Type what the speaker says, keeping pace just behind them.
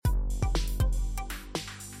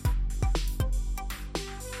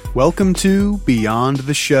Welcome to Beyond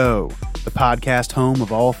the Show, the podcast home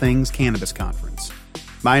of all things Cannabis Conference.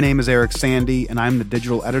 My name is Eric Sandy, and I'm the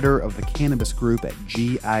digital editor of the Cannabis Group at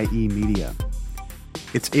GIE Media.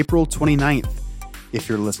 It's April 29th, if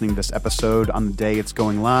you're listening to this episode on the day it's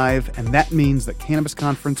going live, and that means that Cannabis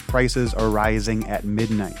Conference prices are rising at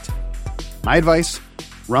midnight. My advice?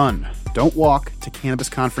 Run. Don't walk to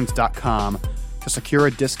cannabisconference.com to secure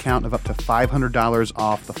a discount of up to $500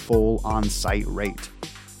 off the full on-site rate.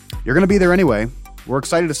 You're going to be there anyway. We're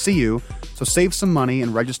excited to see you, so save some money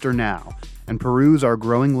and register now, and peruse our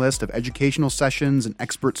growing list of educational sessions and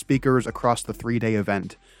expert speakers across the 3-day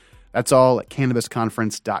event. That's all at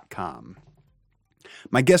cannabisconference.com.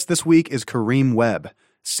 My guest this week is Karim Webb,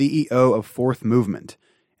 CEO of Fourth Movement,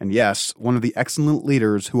 and yes, one of the excellent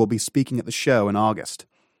leaders who will be speaking at the show in August.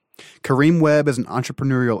 Karim Webb is an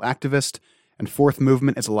entrepreneurial activist, and Fourth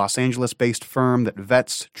Movement is a Los Angeles-based firm that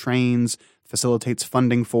vets, trains, facilitates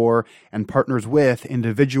funding for, and partners with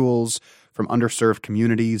individuals from underserved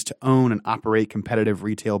communities to own and operate competitive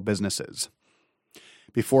retail businesses.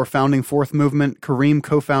 Before founding Fourth Movement, Karim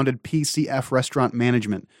co-founded PCF Restaurant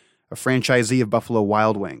Management, a franchisee of Buffalo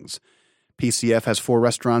Wild Wings. PCF has 4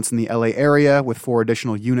 restaurants in the LA area with 4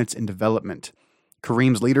 additional units in development.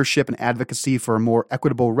 Karim's leadership and advocacy for a more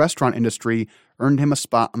equitable restaurant industry earned him a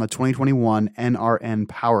spot on the 2021 NRN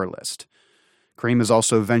Power List. Karim is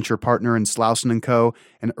also a venture partner in Slauson & Co.,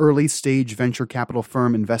 an early-stage venture capital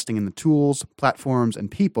firm investing in the tools, platforms, and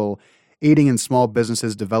people, aiding in small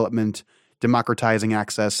businesses' development, democratizing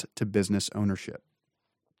access to business ownership.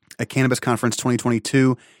 At Cannabis Conference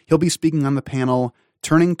 2022, he'll be speaking on the panel,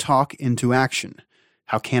 Turning Talk into Action,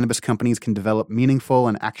 How Cannabis Companies Can Develop Meaningful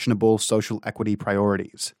and Actionable Social Equity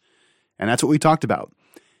Priorities. And that's what we talked about,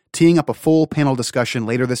 teeing up a full panel discussion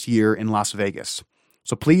later this year in Las Vegas.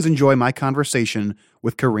 So please enjoy my conversation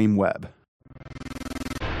with Karim Webb.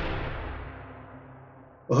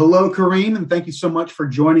 Well, hello, Karim, and thank you so much for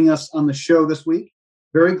joining us on the show this week.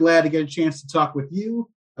 Very glad to get a chance to talk with you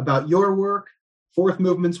about your work, Fourth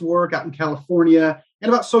Movement's work out in California,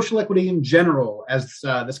 and about social equity in general, as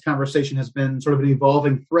this conversation has been sort of an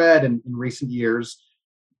evolving thread in recent years,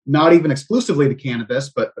 not even exclusively to cannabis,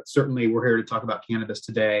 but certainly we're here to talk about cannabis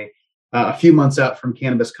today. A few months out from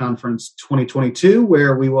Cannabis Conference 2022,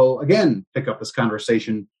 where we will again pick up this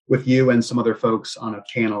conversation with you and some other folks on a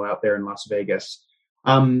panel out there in Las Vegas.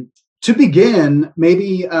 To begin,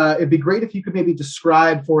 maybe it'd be great if you could maybe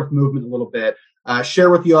describe Fourth Movement a little bit, share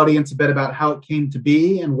with the audience a bit about how it came to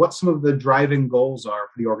be and what some of the driving goals are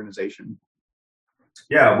for the organization.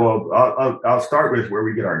 Yeah, well, I'll start with where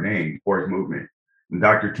we get our name, Fourth Movement. And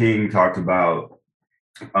Dr. King talked about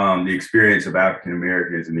the experience of African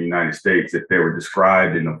Americans in the United States, that they were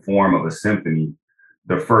described in the form of a symphony.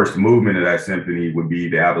 The first movement of that symphony would be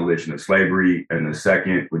the abolition of slavery, and the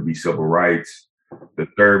second would be civil rights. The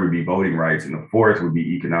third would be voting rights, and the fourth would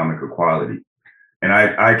be economic equality. And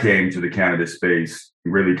I came to the cannabis space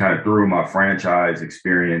really kind of through my franchise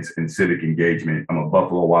experience and civic engagement. I'm a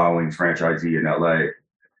Buffalo Wild Wings franchisee in LA,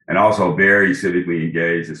 and also very civically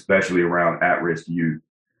engaged, especially around at-risk youth.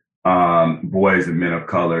 Boys and men of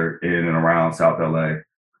color in and around South LA,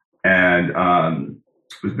 and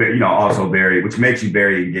also very, which makes you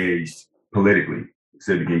very engaged politically,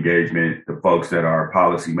 civic engagement. The folks that are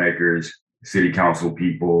policymakers, city council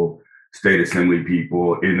people, state assembly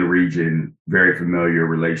people in the region, very familiar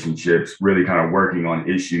relationships, really kind of working on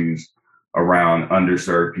issues around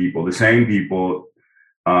underserved people, the same people,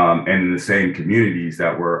 and in the same communities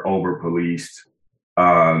that were over policed.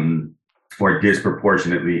 Or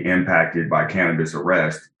disproportionately impacted by cannabis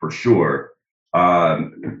arrest, for sure,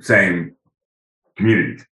 same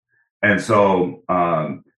communities. And so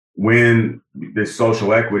when this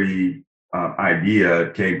social equity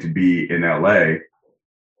idea came to be in LA,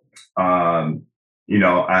 I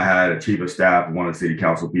had a chief of staff, one of the city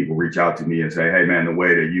council people reach out to me and say, hey, man, the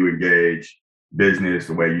way that you engage business,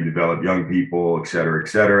 the way you develop young people, et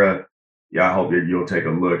cetera, yeah, I hope that you'll take a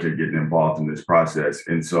look at getting involved in this process.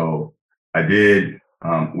 And so I did,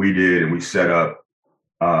 we did, and we set up,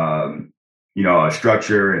 a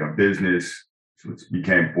structure and a business, which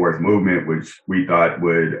became Fourth Movement, which we thought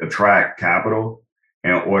would attract capital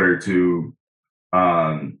in order to,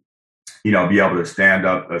 be able to stand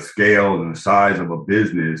up a scale and the size of a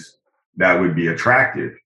business that would be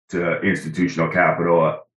attractive to institutional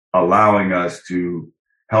capital, allowing us to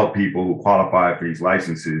help people who qualify for these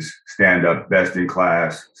licenses stand up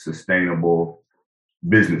best-in-class, sustainable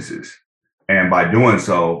businesses. And by doing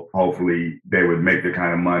so, hopefully they would make the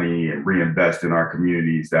kind of money and reinvest in our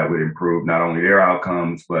communities that would improve not only their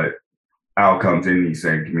outcomes, but outcomes in these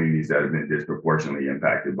same communities that have been disproportionately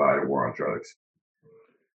impacted by the war on drugs.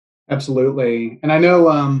 Absolutely. And I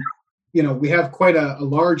know, we have quite a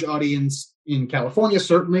large audience in California,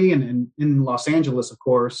 certainly, and in Los Angeles, of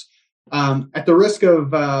course. At the risk of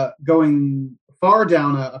going far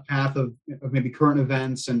down a path of maybe current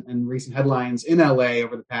events and recent headlines in LA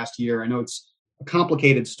over the past year, I know it's a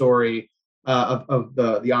complicated story of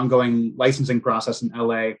the ongoing licensing process in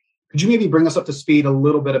LA. Could you maybe bring us up to speed a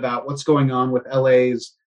little bit about what's going on with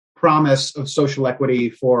LA's promise of social equity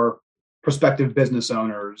for prospective business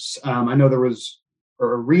owners? I know there was a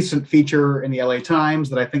recent feature in the LA Times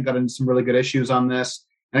that I think got into some really good issues on this.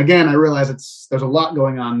 And again, I realize there's a lot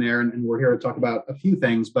going on there, and we're here to talk about a few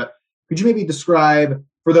things. But could you maybe describe,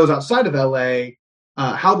 for those outside of LA,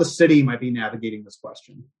 how the city might be navigating this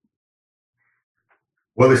question?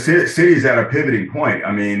 Well, the city's at a pivoting point.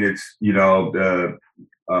 I mean, it's the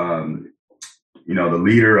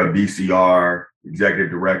leader of BCR, executive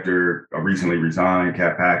director, recently resigned,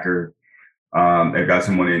 Kat Packer. They've got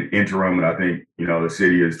someone in interim, and I think, the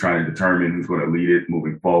city is trying to determine who's going to lead it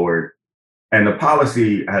moving forward. And the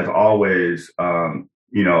policy has always,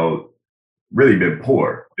 really been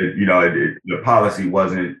poor. The policy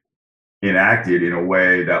wasn't enacted in a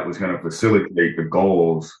way that was going to facilitate the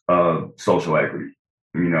goals of social equity,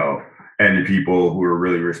 and the people who are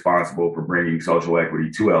really responsible for bringing social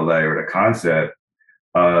equity to LA, or the concept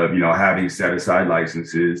of, having set aside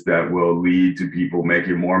licenses that will lead to people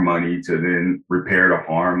making more money to then repair the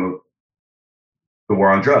harm of the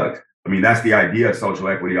war on drugs. I mean, that's the idea of social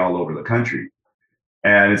equity all over the country.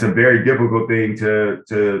 And it's a very difficult thing to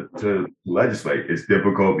legislate. It's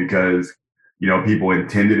difficult because, people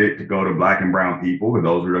intended it to go to Black and brown people, and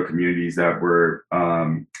those were the communities that were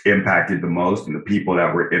impacted the most, and the people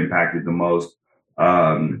that were impacted the most,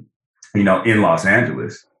 in Los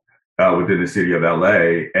Angeles. Within the city of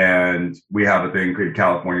LA. And we have a thing in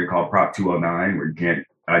California called Prop 209, where you can't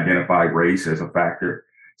identify race as a factor.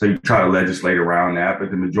 So you try to legislate around that. But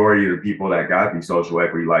the majority of the people that got these social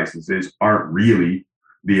equity licenses aren't really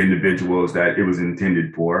the individuals that it was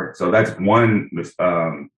intended for. So that's one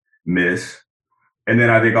miss. And then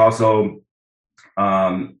I think also,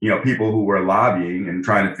 people who were lobbying and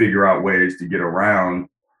trying to figure out ways to get around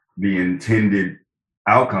the intended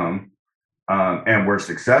outcome, and were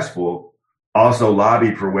successful, also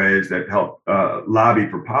lobbied for ways that help lobby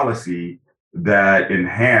for policy that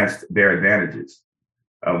enhanced their advantages.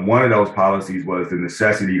 One of those policies was the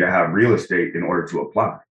necessity to have real estate in order to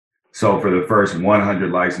apply. So for the first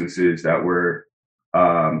 100 licenses that were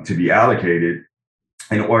to be allocated,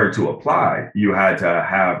 in order to apply, you had to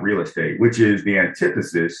have real estate, which is the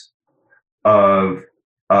antithesis of,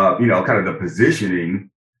 kind of the positioning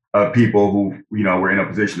of people who, were in a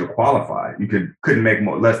position to qualify. You couldn't make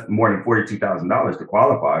more than $42,000 to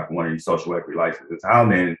qualify for one of these social equity licenses. How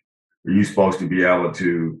then are you supposed to be able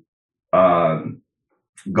to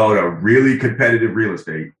go to really competitive real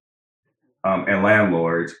estate and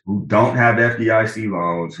landlords who don't have FDIC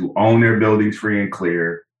loans, who own their buildings free and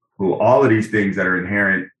clear, who all of these things that are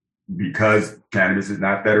inherent because cannabis is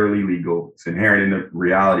not federally legal, it's inherent in the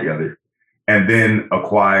reality of it, and then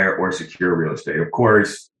acquire or secure real estate? Of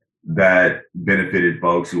course, that benefited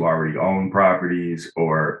folks who already own properties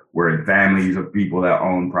or were in families of people that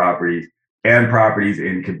own properties, and properties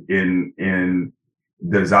in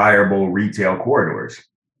desirable retail corridors.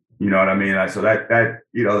 You know what I mean? So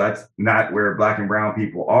that's not where Black and brown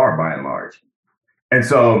people are by and large. And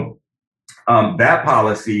so that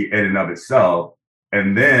policy in and of itself,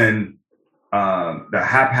 and then the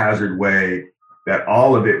haphazard way that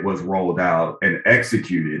all of it was rolled out and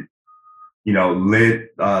executed, led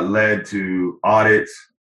to audits,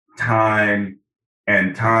 time,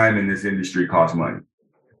 and time in this industry costs money,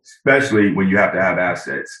 especially when you have to have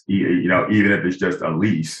assets, even if it's just a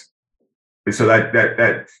lease. And so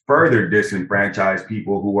that further disenfranchised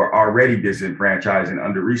people who were already disenfranchised and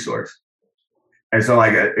under-resourced. And so,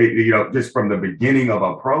 just from the beginning of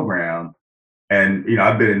a program, and,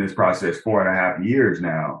 I've been in this process 4.5 years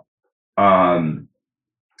now,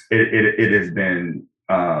 it has been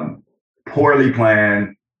poorly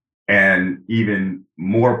planned and even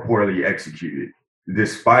more poorly executed,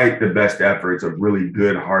 despite the best efforts of really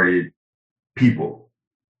good-hearted people.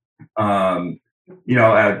 I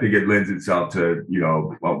think it lends itself to,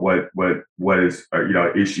 what is,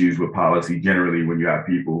 issues with policy generally when you have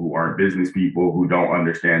people who aren't business people, who don't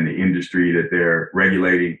understand the industry that they're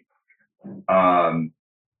regulating,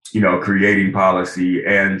 creating policy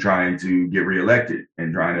and trying to get reelected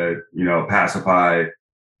and trying to, pacify,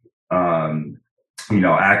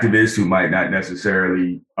 activists who might not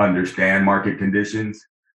necessarily understand market conditions.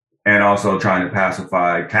 and also trying to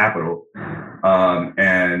pacify capital,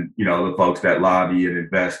 and the folks that lobby and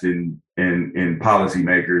invest in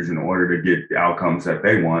policymakers in order to get the outcomes that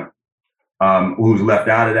they want. Who's left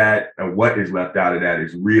out of that, and what is left out of that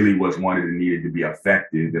is really what's wanted and needed to be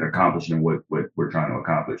effective in accomplishing what we're trying to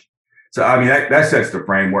accomplish. So, I mean, that sets the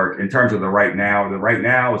framework in terms of the right now. The right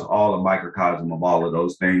now is all a microcosm of all of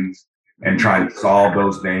those things, and trying to solve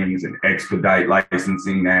those things and expedite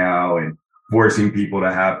licensing now and forcing people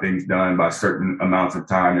to have things done by certain amounts of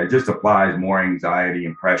time. That just applies more anxiety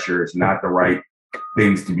and pressure. It's not the right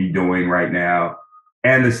things to be doing right now.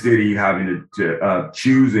 And the city having to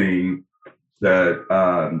choosing the,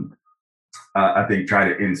 I think, try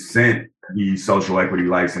to incent these social equity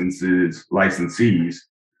licensees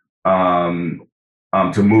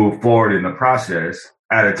to move forward in the process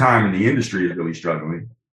at a time when the industry is really struggling,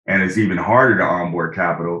 and it's even harder to onboard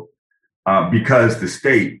capital because the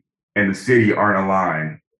state and the city aren't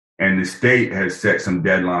aligned, and the state has set some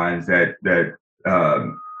deadlines that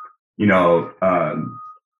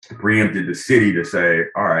preempted the city to say,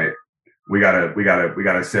 all right, we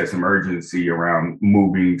gotta set some urgency around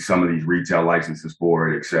moving some of these retail licenses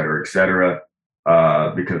forward, et cetera,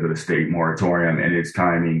 because of the state moratorium and its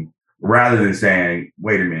timing, rather than saying,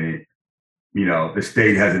 wait a minute, the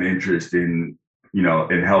state has an interest in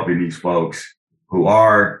helping these folks who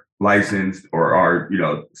are licensed or are,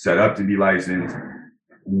 set up to be licensed.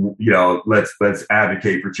 Let's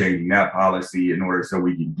advocate for changing that policy in order so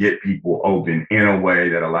we can get people open in a way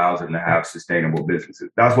that allows them to have sustainable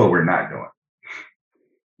businesses. That's what we're not doing.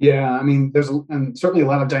 Yeah, I mean, there's certainly a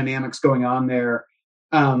lot of dynamics going on there.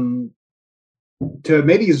 To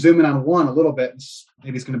maybe zoom in on one a little bit,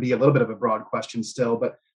 maybe it's going to be a little bit of a broad question still,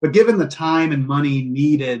 but given the time and money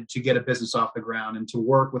needed to get a business off the ground and to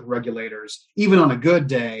work with regulators, even on a good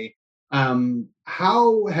day,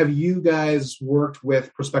 how have you guys worked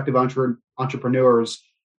with prospective entrepreneurs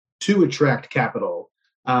to attract capital?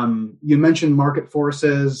 You mentioned market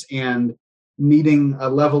forces and needing a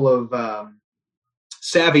level of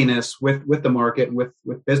savviness with the market, with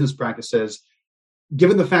business practices.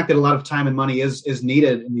 Given the fact that a lot of time and money is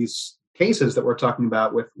needed in these cases that we're talking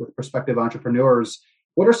about with prospective entrepreneurs,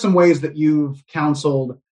 what are some ways that you've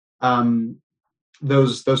counseled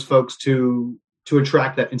those folks to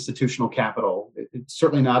attract that institutional capital? It's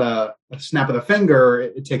certainly not a snap of the finger.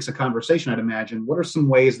 It takes a conversation, I'd imagine. What are some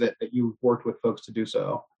ways that you've worked with folks to do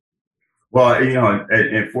so? Well,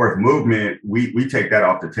 in Fourth Movement, we take that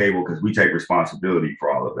off the table because we take responsibility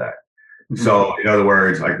for all of that. Mm-hmm. So, in other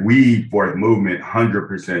words, like Fourth Movement,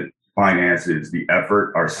 100% finances the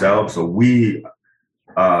effort ourselves. So we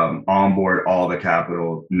onboard all the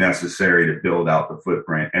capital necessary to build out the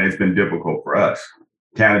footprint, and it's been difficult for us.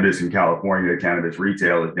 Cannabis in California, cannabis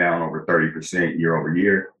retail is down over 30% year over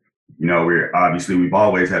year. We've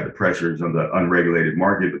always had the pressures of the unregulated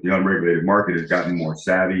market, but the unregulated market has gotten more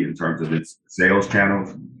savvy in terms of its sales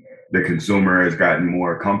channels. The consumer has gotten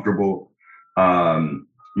more comfortable.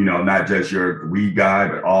 Not just your weed guy,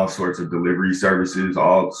 but all sorts of delivery services,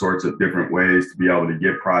 all sorts of different ways to be able to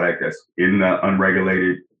get product that's in the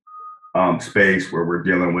unregulated space where we're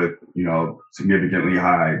dealing with, significantly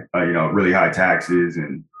high, really high taxes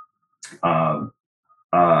and a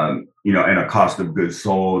cost of goods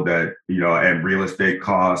sold that, and real estate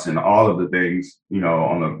costs and all of the things,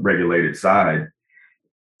 on the regulated side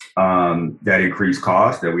that increase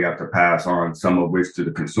costs that we have to pass on, some of which to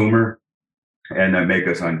the consumer, and that make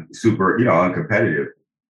us super uncompetitive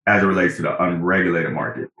as it relates to the unregulated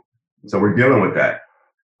market. So we're dealing with that.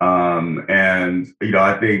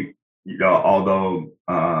 I think, although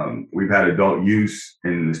we've had adult use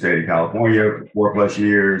in the state of California for 4+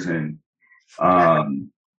 years, and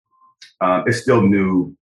it's still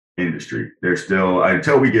new industry. There's still,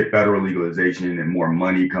 until we get federal legalization and more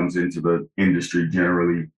money comes into the industry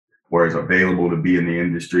generally, where it's available to be in the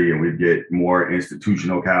industry, and we get more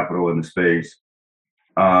institutional capital in the space,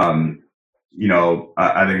 I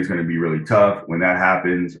think it's going to be really tough. When that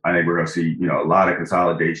happens, I think we're going to see, a lot of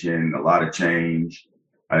consolidation, a lot of change.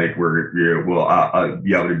 I think we'll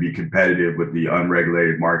be able to be competitive with the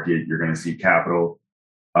unregulated market. You're going to see capital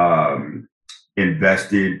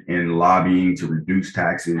invested in lobbying to reduce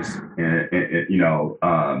taxes, and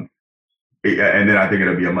then I think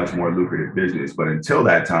it'll be a much more lucrative business. But until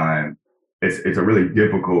that time, it's a really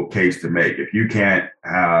difficult case to make. If you can't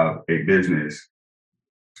have a business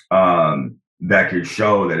that can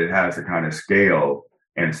show that it has the kind of scale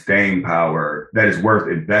and staying power that is worth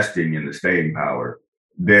investing in the staying power,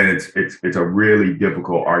 then it's a really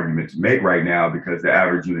difficult argument to make right now, because the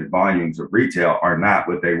average unit volumes of retail are not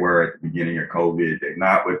what they were at the beginning of COVID. They're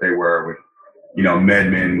not what they were when,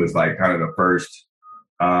 MedMen was like kind of the first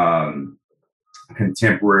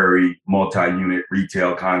contemporary multi-unit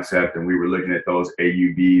retail concept, and we were looking at those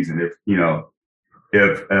AUVs, and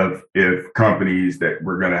if companies that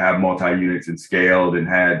were going to have multi-units and scaled and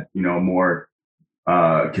had more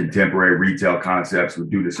contemporary retail concepts would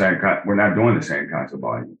do the same we're not doing the same kinds of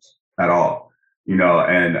volumes at all,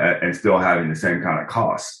 and still having the same kind of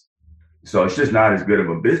costs. So it's just not as good of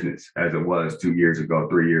a business as it was 2 years ago,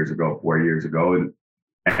 3 years ago, 4 years ago.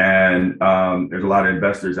 And there's a lot of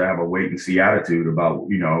investors that have a wait and see attitude about,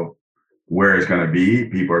 where it's going to be.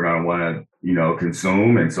 People are going to want to,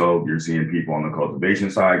 consume. And so you're seeing people on the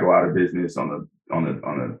cultivation side go out of business, on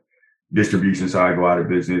the distribution side go out of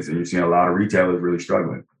business. And you're seeing a lot of retailers really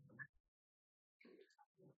struggling.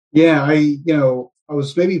 Yeah, I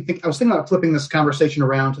was thinking about flipping this conversation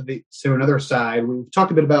around to another side. We've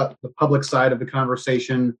talked a bit about the public side of the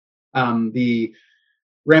conversation, the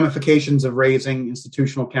ramifications of raising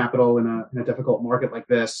institutional capital in a difficult market like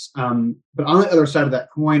this. But on the other side of that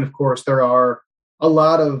coin, of course, there are a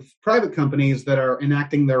lot of private companies that are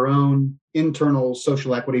enacting their own internal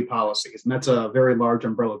social equity policies. And that's a very large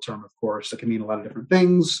umbrella term, of course. It can mean a lot of different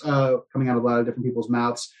things coming out of a lot of different people's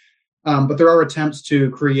mouths. But there are attempts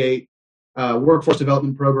to create workforce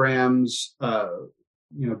development programs,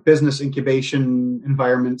 business incubation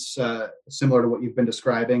environments similar to what you've been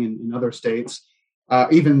describing in other states,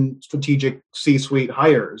 even strategic C-suite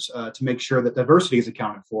hires to make sure that diversity is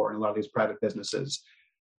accounted for in a lot of these private businesses.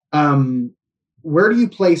 Where do you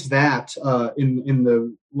place that in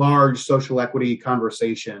the large social equity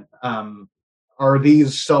conversation? Are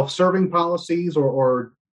these self-serving policies,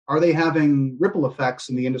 or are they having ripple effects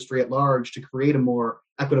in the industry at large to create a more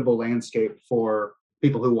equitable landscape for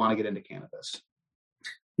people who want to get into cannabis?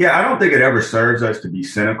 Yeah, I don't think it ever serves us to be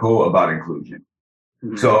cynical about inclusion.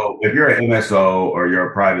 Mm-hmm. So if you're an MSO or you're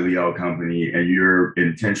a privately held company and you're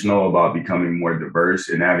intentional about becoming more diverse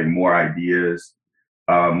and having more ideas,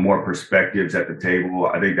 more perspectives at the table,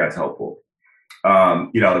 I think that's helpful.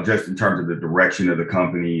 Just in terms of the direction of the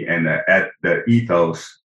company and the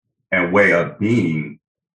ethos and way of being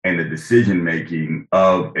and the decision making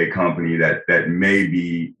of a company that may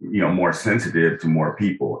be, more sensitive to more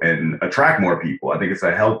people and attract more people. I think it's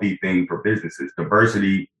a healthy thing for businesses.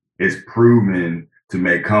 Diversity is proven to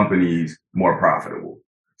make companies more profitable.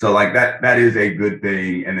 So like that is a good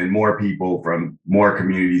thing. And then more people from more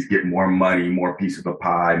communities get more money, more piece of the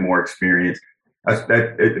pie, more experience.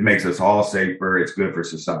 It makes us all safer. It's good for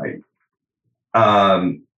society.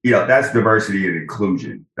 That's diversity and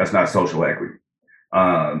inclusion. That's not social equity.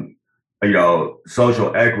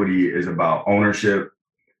 Social equity is about ownership,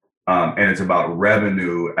 and it's about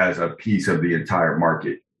revenue as a piece of the entire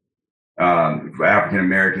market. African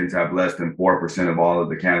Americans have less than 4% of all of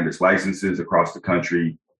the cannabis licenses across the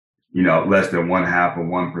country, less than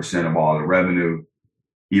 0.5% of all the revenue,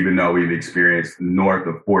 even though we've experienced north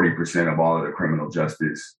of 40% of all of the criminal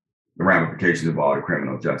justice, the ramifications of all the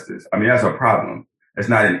criminal justice. I mean, that's a problem. It's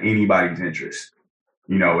not in anybody's interest.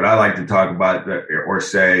 What I like to talk about or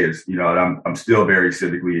say is, I'm still very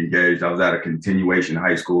civically engaged. I was at a continuation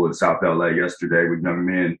high school in South LA yesterday with young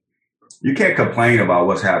men. You can't complain about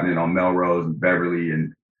what's happening on Melrose and Beverly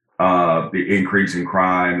and the increase in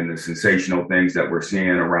crime and the sensational things that we're seeing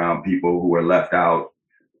around people who are left out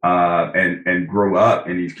and grew up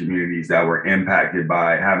in these communities that were impacted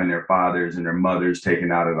by having their fathers and their mothers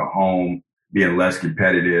taken out of the home, being less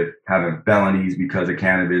competitive, having felonies because of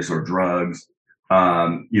cannabis or drugs.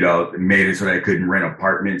 Made it so they couldn't rent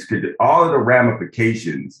apartments. All of the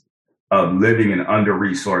ramifications of living in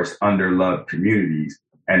under-resourced, under-loved communities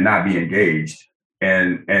and not be engaged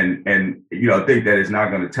and think that it's not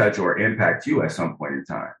going to touch or impact you at some point in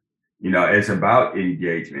time. It's about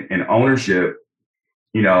engagement, and ownership,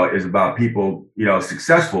 is about people,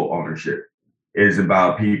 successful ownership is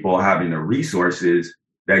about people having the resources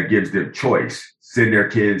that gives them choice, send their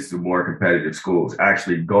kids to more competitive schools,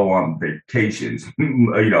 actually go on vacations,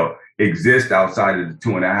 exist outside of the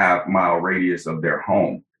 2.5 mile radius of their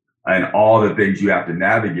home, and all the things you have to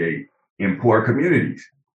navigate in poor communities,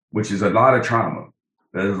 which is a lot of trauma.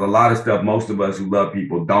 There's a lot of stuff most of us who love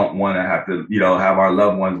people don't want to have to, have our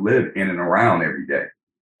loved ones live in and around every day.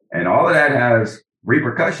 And all of that has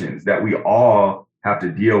repercussions that we all have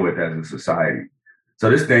to deal with as a society. So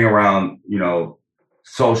this thing around,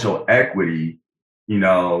 social equity,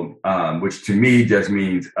 which to me just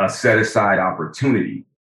means a set aside opportunity,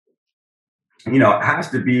 it has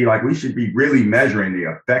to be like, we should be really measuring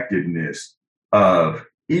the effectiveness of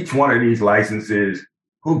each one of these licenses.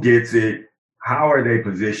 Who gets it? How are they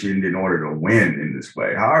positioned in order to win in this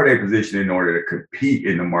way? How are they positioned in order to compete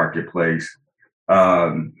in the marketplace?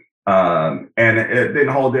 And it didn't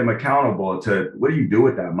hold them accountable to what do you do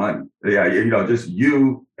with that money? Yeah, just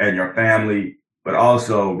you and your family, but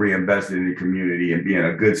also reinvesting in the community and being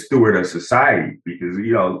a good steward of society. Because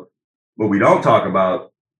what we don't talk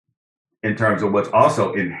about in terms of what's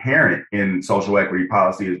also inherent in social equity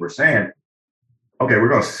policy is we're saying, okay, we're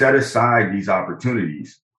going to set aside these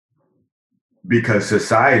opportunities because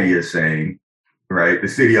society is saying, right, the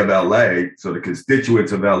city of LA, so the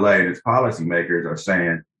constituents of LA and its policymakers are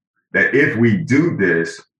saying that if we do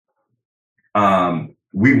this,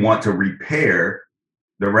 we want to repair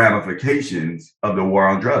the ramifications of the war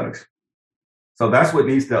on drugs. So that's what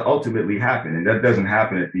needs to ultimately happen. And that doesn't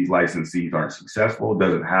happen if these licensees aren't successful. It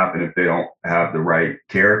doesn't happen if they don't have the right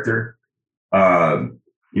character.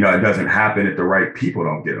 It doesn't happen if the right people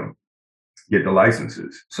don't get the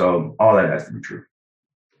licenses. So all that has to be true.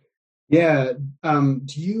 Yeah.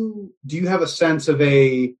 Do you have a sense of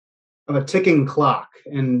a ticking clock?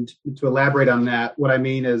 And to elaborate on that, what I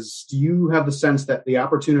mean is, do you have the sense that the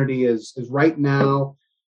opportunity is right now,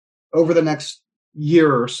 over the next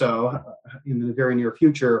year or so, in the very near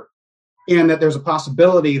future, and that there's a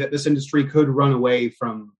possibility that this industry could run away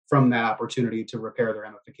from that opportunity to repair the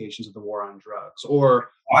ramifications of the war on drugs? Or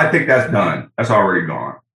I think that's done. That's already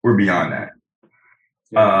gone. We're beyond that.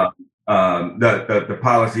 Yeah. The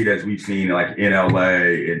policy that we've seen, like in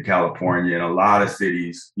LA, in California, in a lot of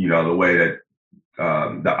cities, the way that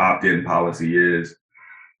the opt-in policy is,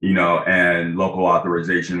 and local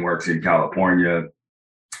authorization works in California,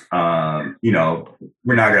 we're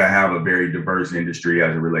not going to have a very diverse industry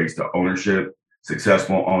as it relates to ownership,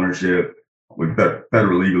 successful ownership. When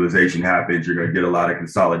federal legalization happens, you're going to get a lot of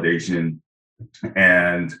consolidation.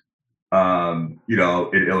 And, in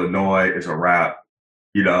Illinois, it's a wrap.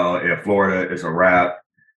 In Florida, it's a wrap.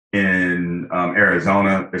 In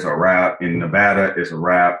Arizona, it's a wrap. In Nevada, it's a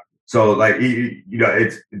wrap. So,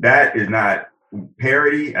 that is not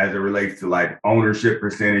parity as it relates to like ownership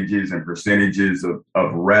percentages and percentages of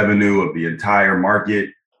revenue of the entire market.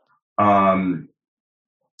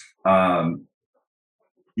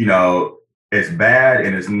 It's bad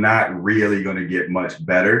and it's not really going to get much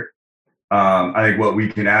better. I think what we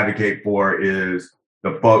can advocate for is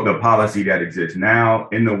the policy that exists now.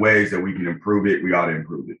 In the ways that we can improve it, we ought to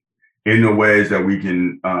improve it. In the ways that we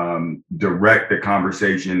can direct the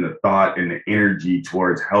conversation, the thought, and the energy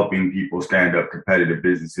towards helping people stand up competitive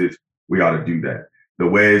businesses, we ought to do that. The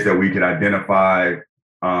ways that we can identify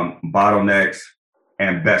bottlenecks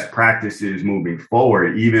and best practices moving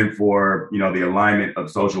forward, even for the alignment of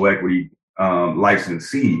social equity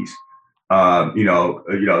licensees, some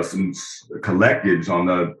collectives on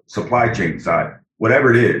the supply chain side,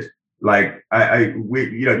 whatever it is.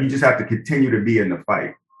 You just have to continue to be in the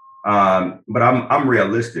fight. But I'm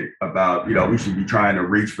realistic about, we should be trying to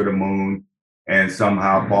reach for the moon and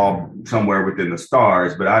somehow fall somewhere within the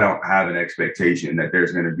stars. But I don't have an expectation that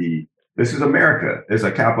there's going to be, this is America. It's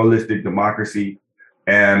a capitalistic democracy.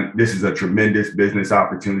 And this is a tremendous business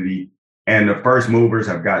opportunity. And the first movers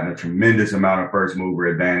have gotten a tremendous amount of first mover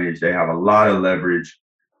advantage. They have a lot of leverage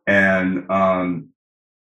and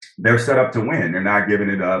they're set up to win. They're not giving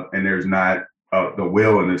it up. And there's not the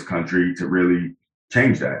will in this country to really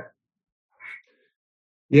change that.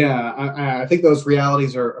 Yeah, I think those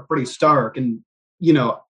realities are pretty stark. And,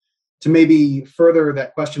 to maybe further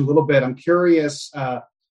that question a little bit, I'm curious,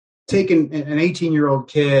 taking an 18-year-old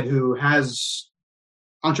kid who has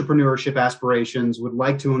entrepreneurship aspirations, would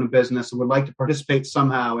like to own a business, and would like to participate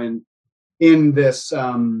somehow in this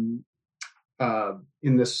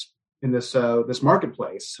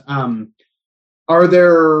marketplace. Are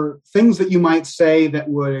there things that you might say that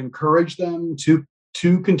would encourage them to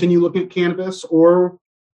continue looking at cannabis, or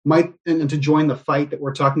and to join the fight that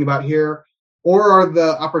we're talking about here, or are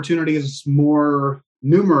the opportunities more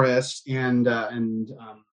numerous and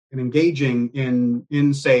engaging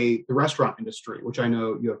in say the restaurant industry, which I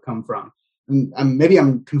know you have come from? And maybe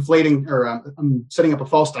I'm conflating, or I'm setting up a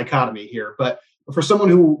false dichotomy here, but for someone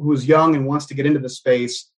who is young and wants to get into the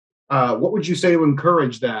space, what would you say to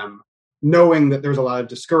encourage them, knowing that there's a lot of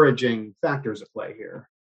discouraging factors at play here?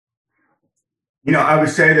 I would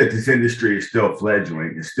say that this industry is still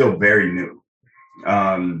fledgling. It's still very new.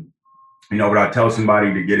 When I tell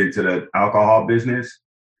somebody to get into the alcohol business,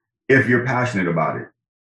 if you're passionate about it,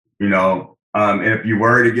 and if you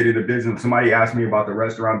were to get into business, somebody asked me about the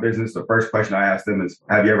restaurant business, the first question I asked them is,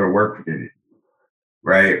 have you ever worked in it?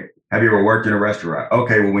 Right? Have you ever worked in a restaurant?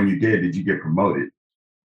 Okay, well, when you did you get promoted?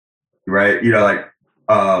 Right?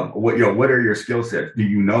 What are your skill sets? Do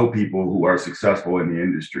you know people who are successful in the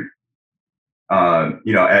industry?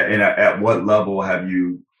 At what level have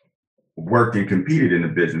you worked and competed in the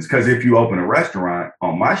business. Because if you open a restaurant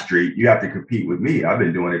on my street, you have to compete with me. I've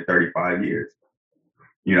been doing it 35 years.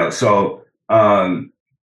 So the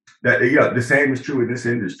same is true in this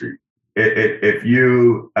industry. If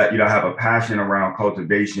you have a passion around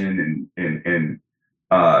cultivation and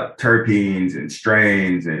terpenes and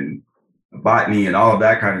strains and botany and all of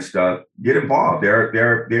that kind of stuff, get involved.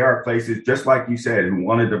 There are places, just like you said, who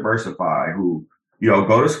want to diversify, who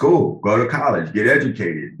go to school, go to college, get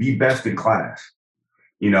educated, be best in class.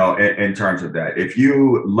 In terms of that, if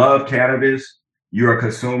you love cannabis, you're a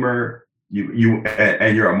consumer,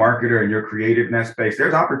 and you're a marketer and you're creative in that space,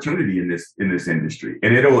 there's opportunity in this industry,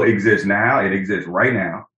 and it'll exist now. It exists right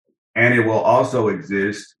now, and it will also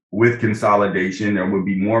exist with consolidation. There will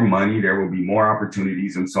be more money, there will be more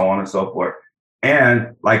opportunities, and so on and so forth.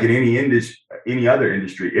 And like in any other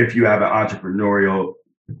industry, if you have an entrepreneurial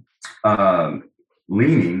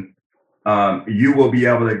leaning, you will be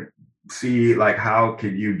able to see like how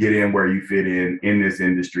can you get in where you fit in this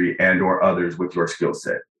industry and or others with your skill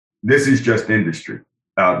set. This is just industry.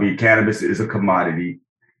 Cannabis is a commodity,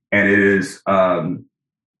 and it is,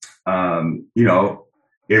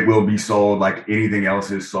 it will be sold like anything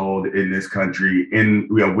else is sold in this country,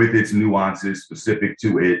 with its nuances specific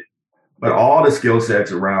to it. But all the skill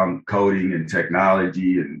sets around coding and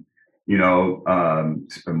technology and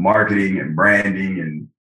marketing and branding and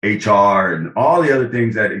HR and all the other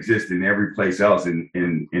things that exist in every place else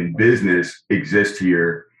in business exist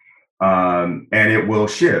here. And it will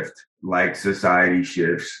shift like society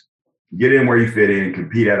shifts. Get in where you fit in,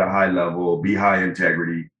 compete at a high level, be high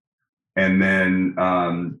integrity, and then,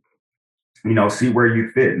 see where you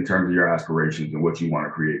fit in terms of your aspirations and what you want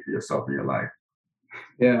to create for yourself in your life.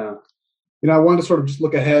 Yeah. I wanted to sort of just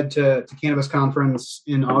look ahead to Cannabis Conference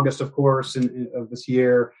in August, of course, of this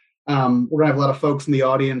year. We're going to have a lot of folks in the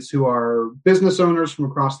audience who are business owners from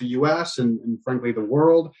across the U.S. and frankly, the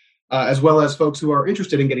world. As well as folks who are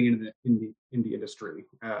interested in getting into the industry,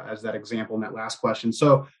 as that example in that last question.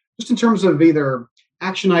 So just in terms of either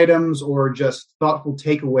action items or just thoughtful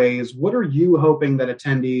takeaways, what are you hoping that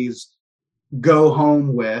attendees go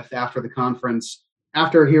home with after the conference,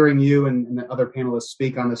 after hearing you and the other panelists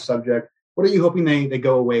speak on this subject? What are you hoping they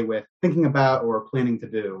go away with, thinking about or planning to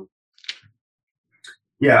do?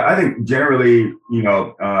 Yeah, I think generally,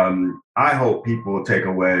 I hope people take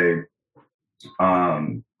away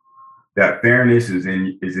that fairness is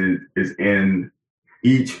in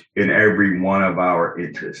each and every one of our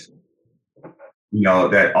interests.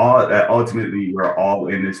 That ultimately we're all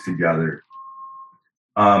in this together.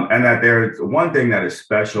 And that there's one thing that is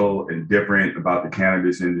special and different about the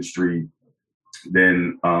cannabis industry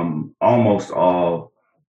than almost all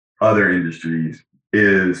other industries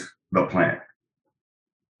is the plant.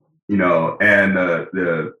 And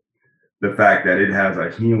the fact that it has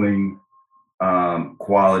a healing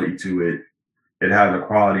quality to it. It has a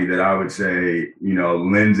quality that I would say,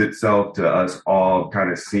 lends itself to us all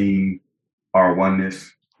kind of seeing our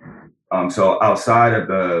oneness. So outside of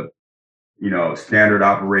the, standard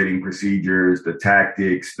operating procedures, the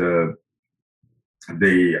tactics, the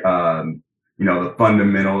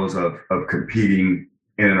fundamentals of competing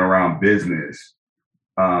in and around business,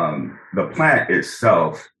 the plant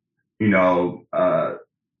itself,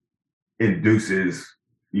 induces,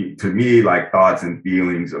 to me, like thoughts and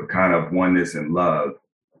feelings of kind of oneness and love.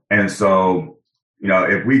 And so,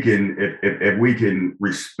 if we can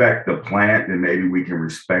respect the plant, then maybe we can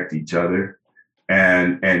respect each other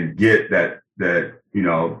and get that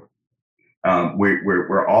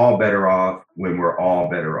we're all better off when we're all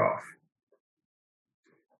better off.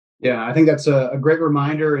 Yeah, I think that's a great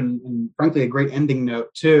reminder and frankly, a great ending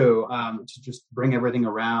note too, to just bring everything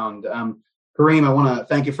around. Karim, I want to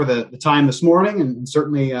thank you for the time this morning and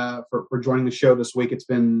certainly for joining the show this week. It's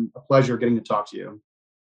been a pleasure getting to talk to you.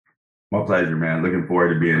 My pleasure, man. Looking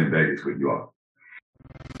forward to being in Vegas with you all.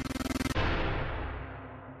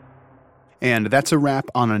 And that's a wrap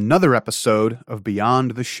on another episode of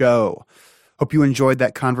Beyond the Show. Hope you enjoyed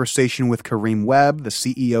that conversation with Karim Webb, the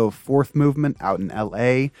CEO of Fourth Movement out in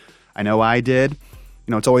LA. I know I did.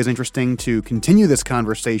 It's always interesting to continue this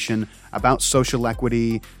conversation about social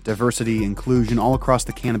equity, diversity, inclusion all across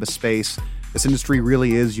the cannabis space. This industry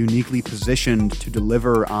really is uniquely positioned to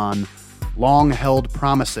deliver on long-held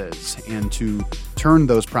promises and to turn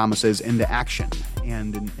those promises into action.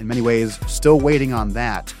 And in many ways, still waiting on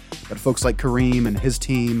that. But folks like Karim and his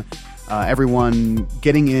team, everyone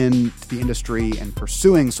getting into the industry and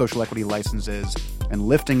pursuing social equity licenses and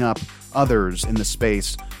lifting up others in the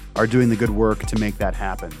space are doing the good work to make that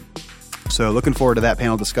happen. So looking forward to that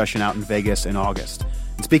panel discussion out in Vegas in August.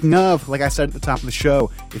 And speaking of, like I said at the top of the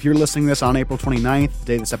show, if you're listening to this on April 29th, the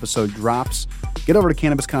day this episode drops, get over to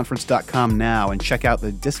cannabisconference.com now and check out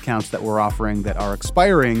the discounts that we're offering that are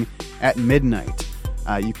expiring at midnight.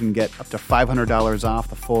 You can get up to $500 off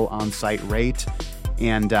the full on-site rate.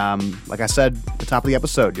 And like I said at the top of the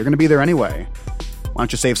episode, you're going to be there anyway. Why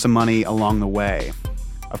don't you save some money along the way?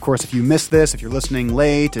 Of course, if you missed this, if you're listening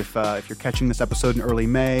late, if you're catching this episode in early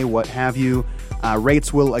May, what have you,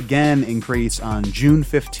 rates will again increase on June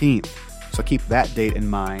 15th. So keep that date in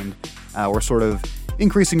mind. We're sort of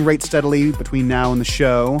increasing rates steadily between now and the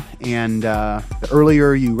show, and the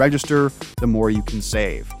earlier you register, the more you can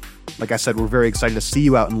save. Like I said, we're very excited to see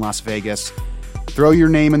you out in Las Vegas. Throw your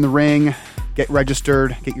name in the ring, get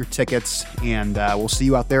registered, get your tickets, and we'll see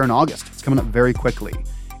you out there in August. It's coming up very quickly.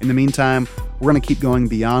 In the meantime, we're going to keep going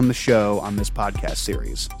beyond the show on this podcast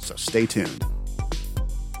series, so stay tuned.